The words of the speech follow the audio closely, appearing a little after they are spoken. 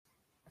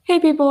Hey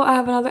people, I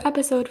have another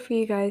episode for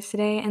you guys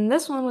today, and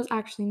this one was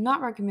actually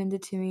not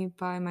recommended to me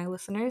by my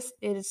listeners.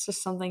 It is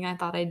just something I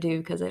thought I'd do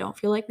because I don't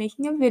feel like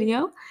making a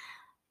video.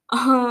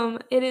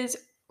 It is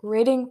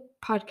rating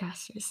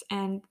podcasters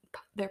and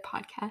their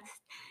podcast.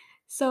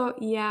 So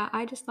yeah,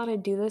 I just thought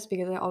I'd do this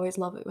because I always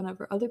love it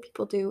whenever other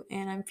people do,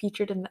 and I'm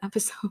featured in the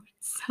episode.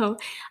 So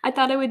I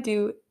thought I would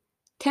do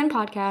 10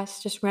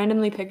 podcasts just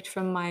randomly picked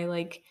from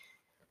my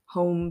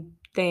home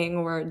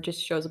thing where it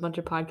just shows a bunch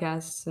of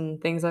podcasts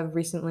and things I've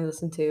recently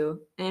listened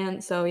to.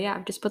 And so yeah,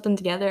 I've just put them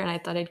together and I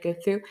thought I'd go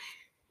through.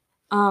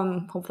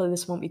 Hopefully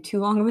this won't be too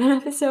long of an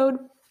episode.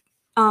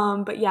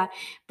 But yeah,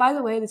 by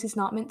the way, this is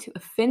not meant to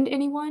offend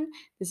anyone.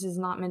 This is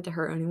not meant to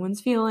hurt anyone's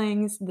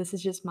feelings. This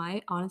is just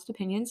my honest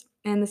opinions.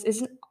 And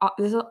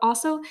this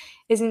also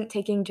isn't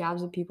taking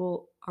jabs at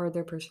people or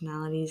their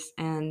personalities.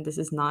 And this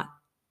is not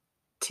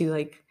to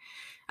I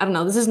don't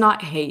know, this is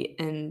not hate.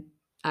 And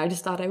I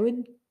just thought I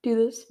would do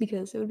this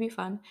because it would be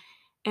fun.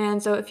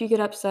 And so if you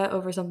get upset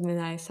over something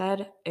that I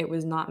said, it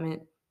was not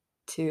meant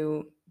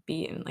to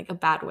be in a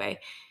bad way.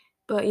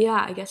 But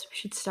yeah, I guess we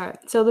should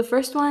start. So the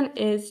first one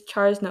is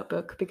Char's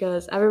Notebook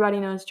because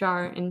everybody knows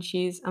Char and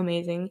she's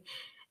amazing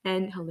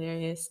and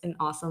hilarious and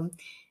awesome.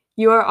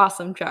 You are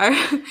awesome, Char.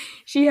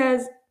 She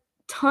has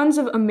tons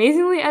of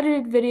amazingly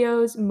edited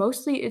videos.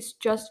 Mostly it's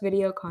just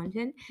video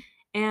content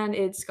and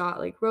it's got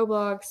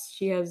Roblox.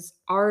 She has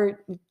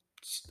art.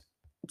 It's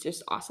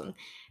just awesome.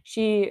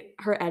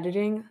 Her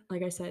editing,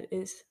 like I said,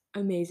 is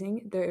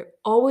amazing. They're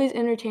always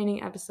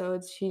entertaining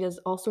episodes. She does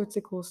all sorts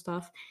of cool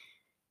stuff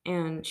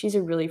and she's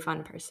a really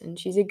fun person.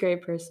 She's a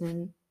great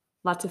person,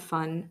 lots of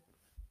fun,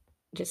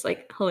 just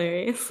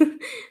hilarious.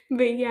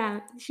 But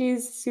yeah,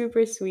 she's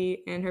super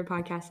sweet and her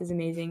podcast is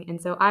amazing.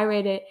 And so I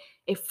rate it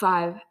a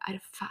 5 out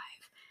of 5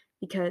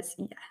 because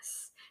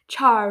yes,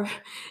 Char,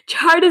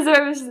 Char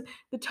deserves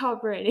the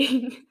top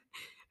rating.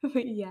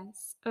 But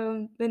yes,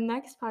 the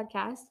next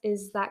podcast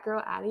is That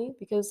Girl Addie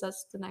because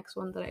that's the next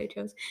one that I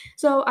chose.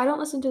 So I don't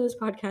listen to this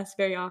podcast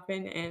very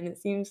often, and it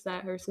seems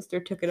that her sister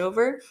took it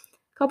over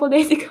a couple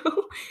days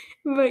ago.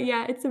 But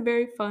yeah, it's a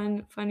very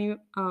fun, funny,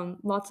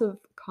 lots of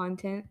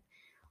content,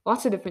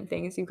 lots of different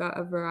things. You've got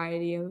a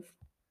variety of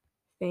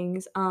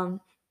things.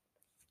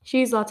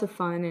 She's lots of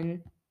fun,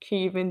 and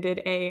she even did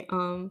a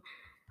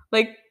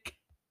like,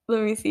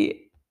 let me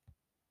see.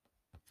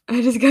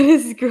 I just got to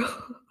scroll.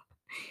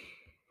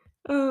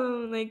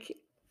 Like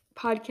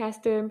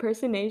podcaster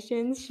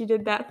impersonations. She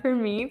did that for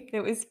me.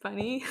 It was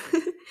funny.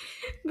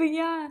 But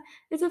yeah,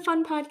 it's a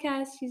fun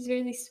podcast. She's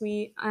really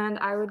sweet, and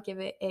I would give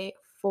it a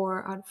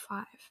 4 out of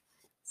 5.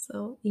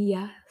 So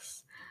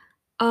yes.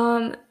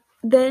 Um,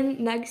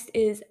 then next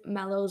is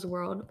Mello's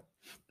World.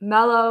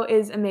 Mello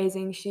is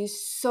amazing. She's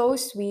so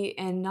sweet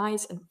and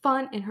nice and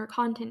fun, and her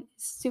content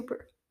is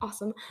super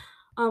awesome.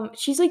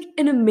 She's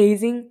an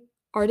amazing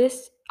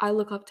artist. I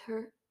look up to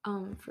her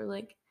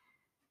for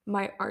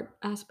my art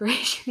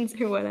aspirations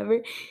or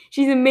whatever.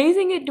 She's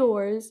amazing at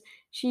doors.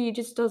 She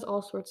just does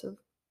all sorts of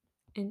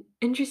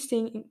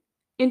interesting,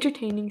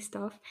 entertaining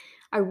stuff.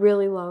 I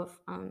really love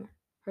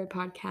her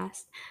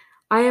podcast.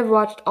 I have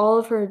watched all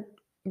of her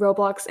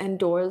Roblox and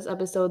Doors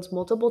episodes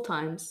multiple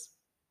times.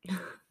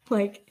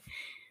 like,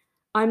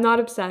 I'm not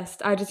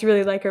obsessed. I just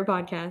really like her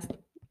podcast.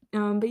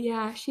 But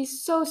yeah,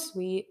 she's so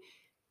sweet.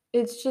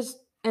 It's just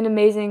an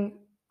amazing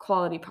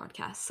quality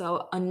podcast.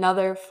 So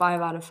another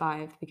 5 out of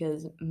 5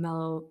 because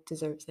Mello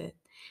deserves it.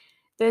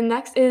 Then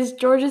next is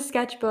George's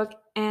Sketchbook,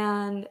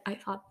 and I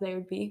thought they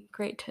would be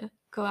great to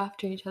go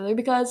after each other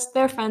because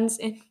they're friends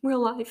in real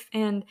life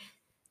and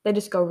they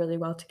just go really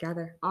well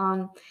together.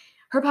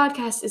 Her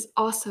podcast is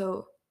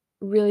also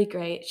really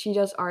great. She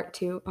does art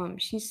too.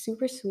 She's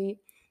super sweet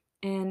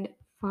and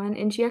fun,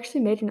 and she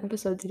actually made an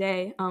episode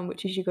today,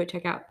 which you should go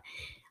check out.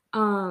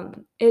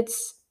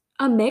 It's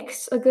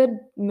a good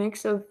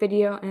mix of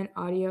video and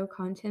audio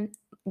content,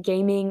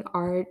 gaming,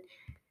 art,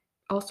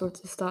 all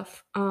sorts of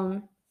stuff.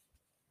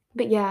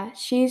 But yeah,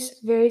 she's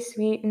very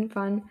sweet and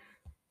fun,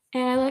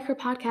 and I like her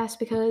podcast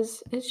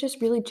because it's just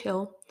really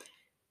chill.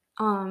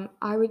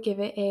 I would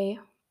give it a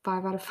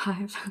 5 out of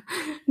 5.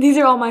 These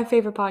are all my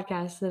favorite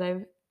podcasts that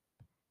I've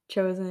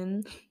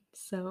chosen.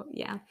 So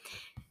yeah.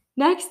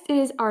 Next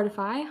is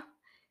Artify.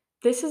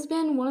 This has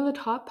been one of the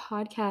top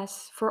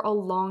podcasts for a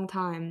long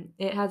time.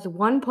 It has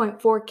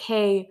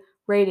 1.4K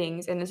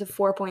ratings and it's a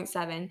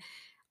 4.7.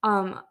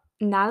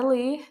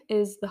 Natalie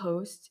is the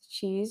host.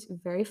 She's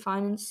very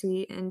fun and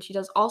sweet, and she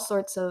does all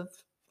sorts of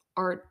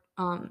art,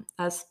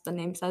 as the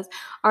name says,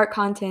 art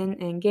content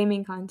and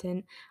gaming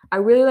content. I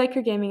really like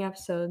her gaming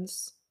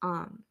episodes.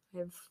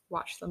 I've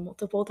watched them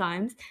multiple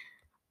times,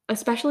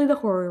 especially the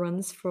horror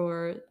ones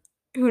for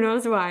who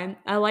knows why.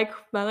 I like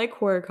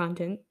horror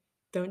content.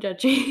 Don't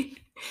judge me.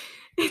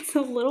 It's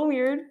a little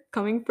weird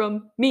coming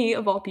from me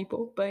of all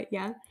people, but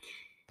yeah.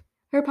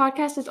 Her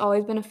podcast has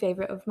always been a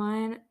favorite of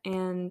mine,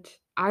 and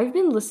I've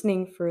been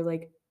listening for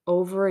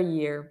over a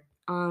year.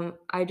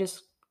 I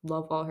just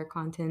love all her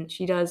content.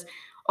 She does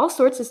all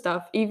sorts of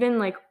stuff,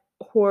 even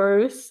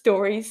horror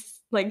stories,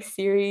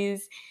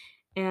 series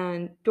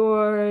and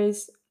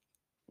doors.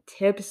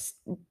 tips,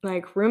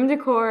 like room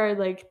decor,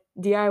 like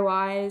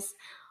DIYs,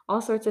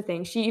 all sorts of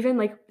things. She even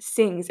like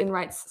sings and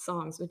writes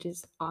songs, which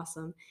is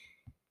awesome.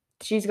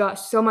 She's got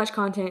so much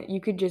content.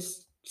 You could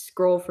just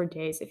scroll for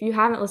days. If you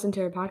haven't listened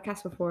to her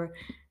podcast before,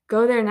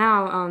 go there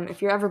now.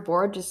 If you're ever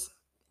bored, just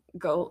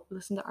go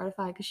listen to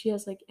Artify because she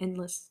has like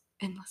endless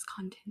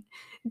content.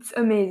 It's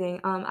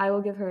amazing. I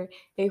will give her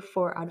a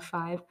 4 out of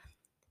 5.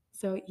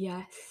 So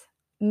yes.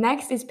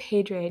 Next is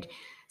Page Rage.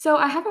 So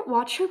I haven't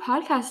watched her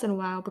podcast in a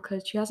while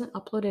because she hasn't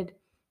uploaded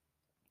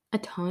a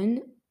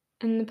ton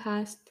in the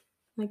past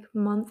like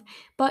month,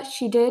 but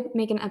she did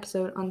make an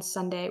episode on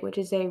Sunday, which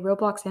is a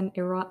Roblox and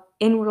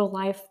in real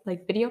life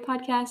like video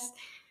podcast.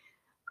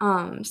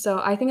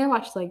 So I think I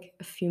watched like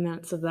a few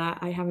minutes of that.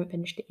 I haven't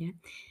finished it yet,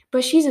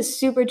 but she's a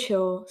super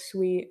chill,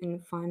 sweet,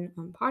 and fun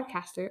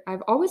podcaster.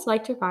 I've always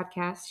liked her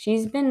podcast.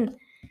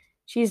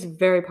 She's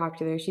very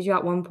popular. She's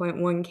got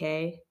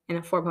 1.1K and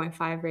a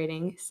 4.5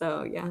 rating.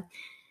 So yeah,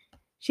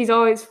 she's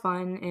always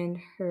fun and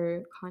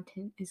her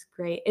content is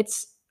great.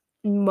 It's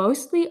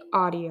mostly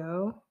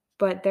audio,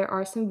 but there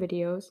are some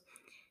videos.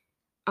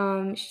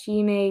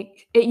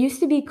 It used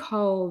to be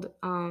called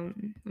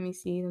let me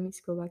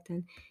scroll back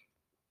then.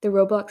 The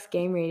Roblox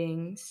game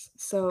ratings.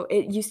 So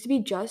it used to be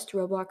just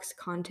Roblox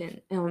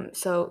content.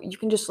 So you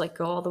can just like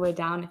go all the way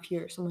down if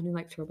you're someone who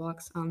likes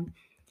Roblox.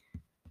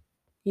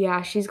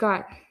 Yeah, she's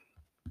got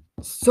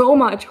so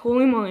much.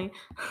 Holy moly.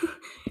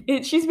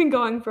 She's been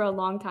going for a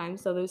long time,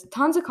 so there's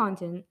tons of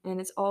content and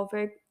it's all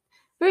very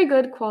very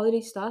good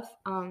quality stuff.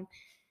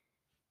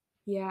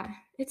 Yeah,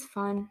 it's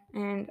fun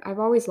and I've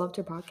always loved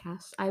her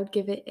podcast. I would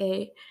give it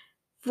a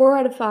 4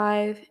 out of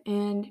 5,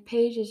 and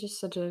Paige is just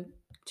such a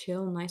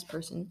chill, nice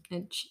person,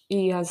 and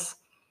she has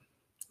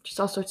just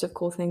all sorts of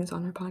cool things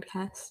on her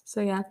podcast. So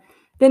yeah.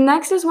 The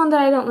next is one that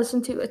I don't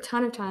listen to a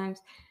ton of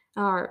times.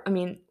 Or I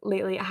mean,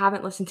 lately I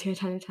haven't listened to a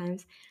ton of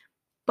times.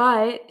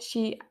 But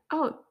they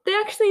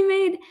actually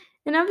made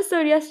an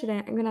episode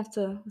yesterday. I'm gonna have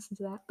to listen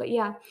to that. But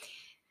yeah,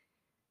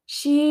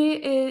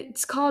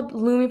 it's called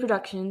Lumi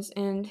Productions,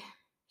 and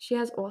she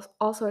has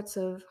all sorts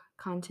of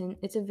content.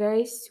 It's a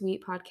very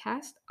sweet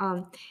podcast.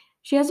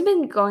 She hasn't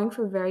been going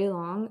for very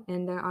long,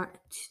 and there aren't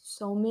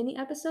so many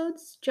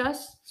episodes,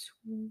 just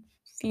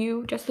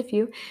a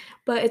few,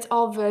 but it's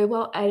all very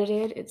well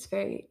edited. It's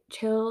very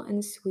chill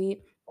and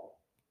sweet.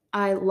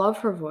 I love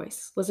her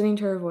voice. Listening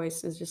to her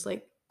voice is just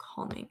like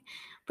calming.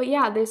 But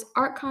yeah, there's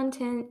art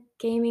content,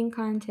 gaming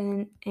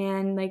content,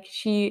 and like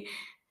she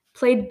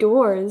played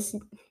Doors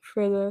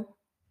for the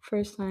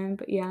first time.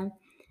 But yeah.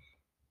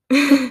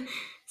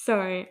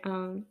 Sorry,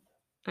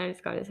 I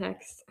just got a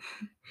text.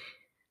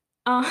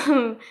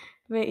 Um,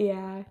 but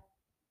yeah,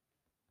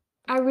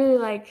 I really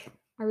like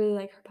her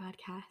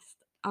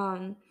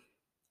podcast.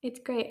 It's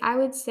great. I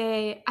would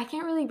say I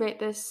can't really rate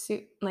this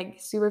like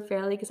super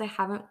fairly because I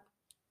haven't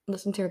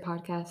listened to her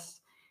podcast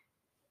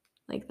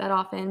like that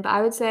often, but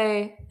I would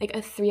say like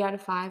a 3 out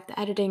of 5. The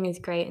editing is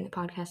great and the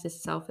podcast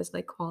itself is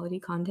like quality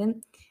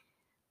content.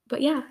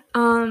 But yeah,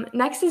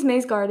 next is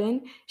May's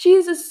Garden. She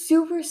is a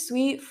super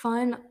sweet,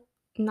 fun,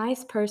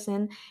 nice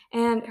person,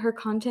 and her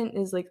content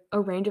is like a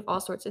range of all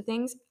sorts of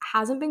things.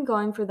 Hasn't been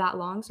going for that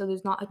long, so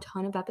there's not a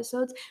ton of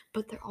episodes,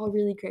 but they're all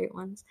really great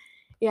ones.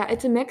 Yeah,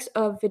 it's a mix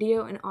of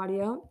video and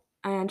audio,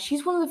 and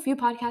she's one of the few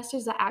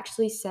podcasters that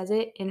actually says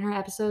it in her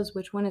episodes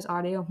which one is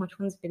audio and which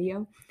one's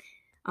video.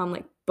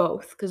 Like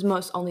both, because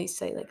most only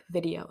say like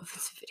video if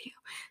it's a video.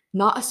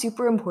 Not a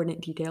super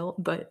important detail,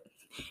 but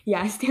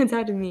yeah, it stands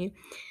out to me.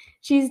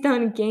 She's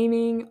done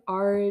gaming,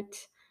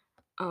 art,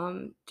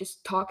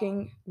 just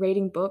talking,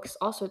 rating books,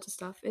 all sorts of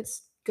stuff.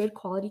 It's good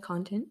quality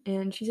content,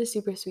 and she's a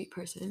super sweet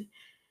person.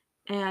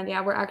 And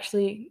yeah, we're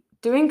actually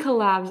doing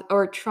collabs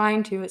or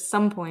trying to at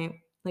some point,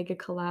 like a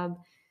collab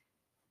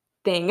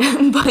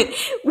thing, but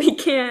we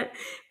can't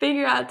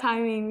figure out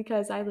timing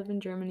because I live in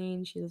Germany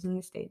and she lives in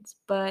the States.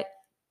 But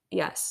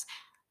yes,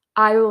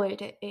 I will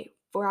rate it a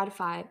 4 out of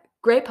 5.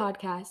 Great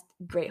podcast,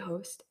 great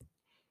host.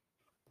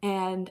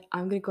 And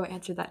I'm going to go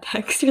answer that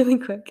text really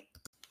quick.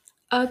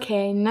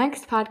 Okay,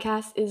 next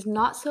podcast is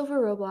Not Silver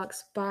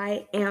Roblox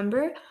by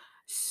Amber.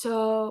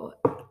 So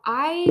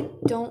I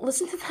don't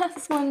listen to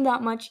this one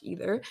that much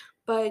either,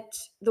 but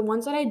the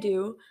ones that I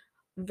do,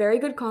 very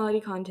good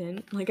quality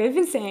content, like I've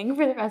been saying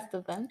for the rest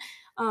of them.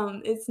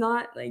 It's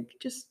not like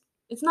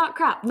it's not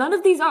crap. None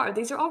of these are.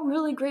 These are all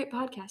really great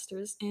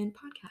podcasters and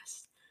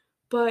podcasts.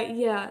 But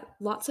yeah,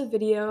 lots of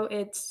video.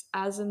 It's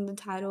as in the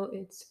title,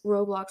 it's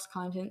Roblox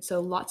content, so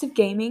lots of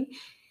gaming.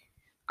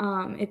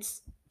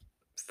 It's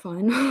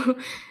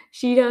fun.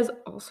 She does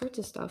all sorts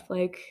of stuff.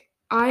 Like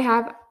I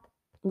have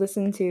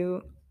listened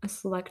to a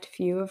select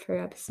few of her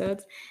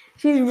episodes.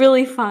 She's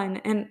really fun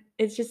and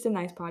it's just a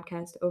nice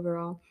podcast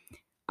overall.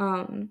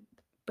 Um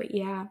but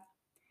yeah,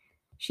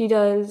 she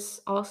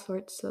does all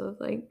sorts of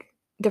like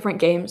different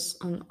games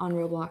on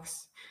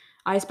Roblox.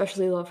 I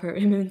especially love her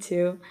Moon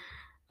 2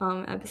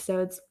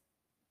 episodes.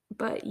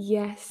 But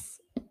yes,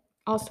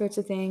 all sorts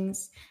of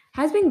things.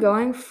 Has been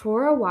going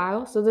for a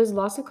while, so there's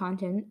lots of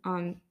content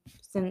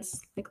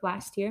since like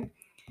last year.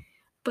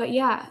 But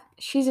yeah,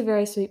 she's a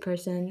very sweet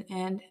person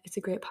and it's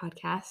a great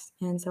podcast.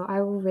 And so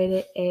I will rate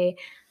it a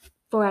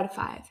 4 out of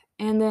 5.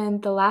 And then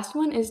the last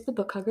one is The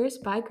Book Huggers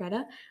by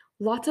Greta.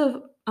 Lots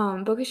of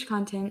bookish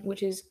content,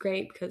 which is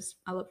great because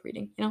I love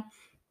reading, you know?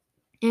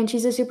 And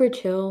she's a super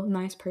chill,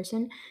 nice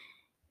person.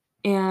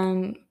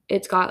 And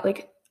it's got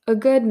like a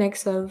good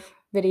mix of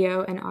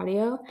video and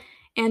audio.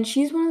 And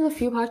she's one of the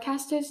few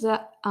podcasters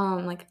that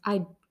like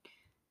I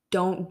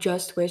don't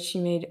just wish she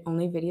made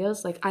only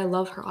videos. Like I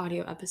love her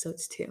audio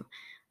episodes too.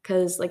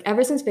 Cause like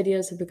ever since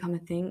videos have become a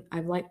thing,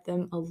 I've liked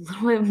them a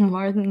little bit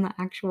more than the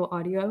actual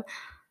audio.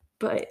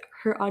 But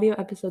her audio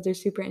episodes are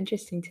super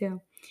interesting too.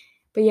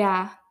 But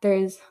yeah,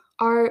 there's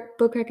art,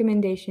 book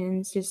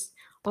recommendations, just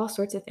all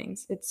sorts of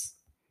things. It's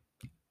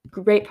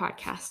great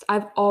podcast.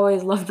 I've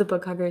always loved the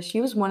Book Huggers.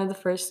 She was one of the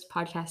first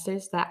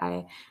podcasters that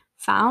I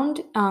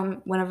found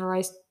whenever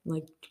I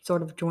like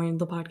sort of joined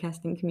the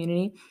podcasting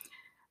community.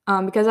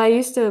 Because I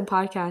used to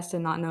podcast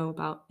and not know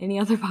about any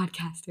other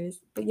podcasters.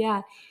 But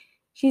yeah,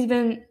 she's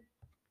been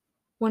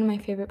one of my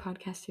favorite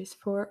podcasters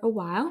for a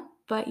while.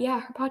 But yeah,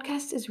 her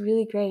podcast is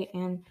really great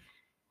and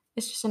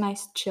it's just a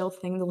nice chill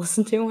thing to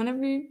listen to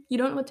whenever you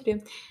don't know what to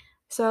do.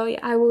 So yeah,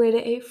 I will rate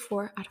it a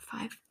 4 out of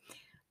 5.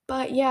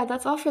 But yeah,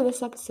 that's all for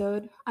this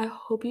episode. I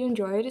hope you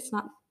enjoyed. It's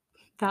not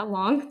that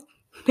long,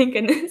 thank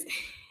goodness.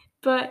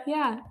 But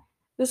yeah,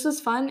 this was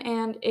fun.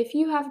 And if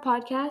you have a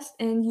podcast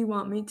and you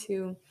want me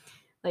to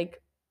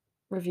like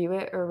review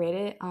it or rate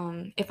it,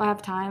 if I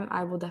have time,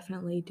 I will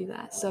definitely do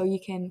that. So you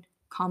can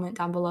comment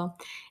down below.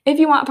 If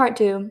you want part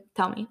 2,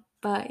 tell me.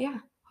 But yeah,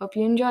 hope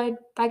you enjoyed.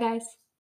 Bye, guys.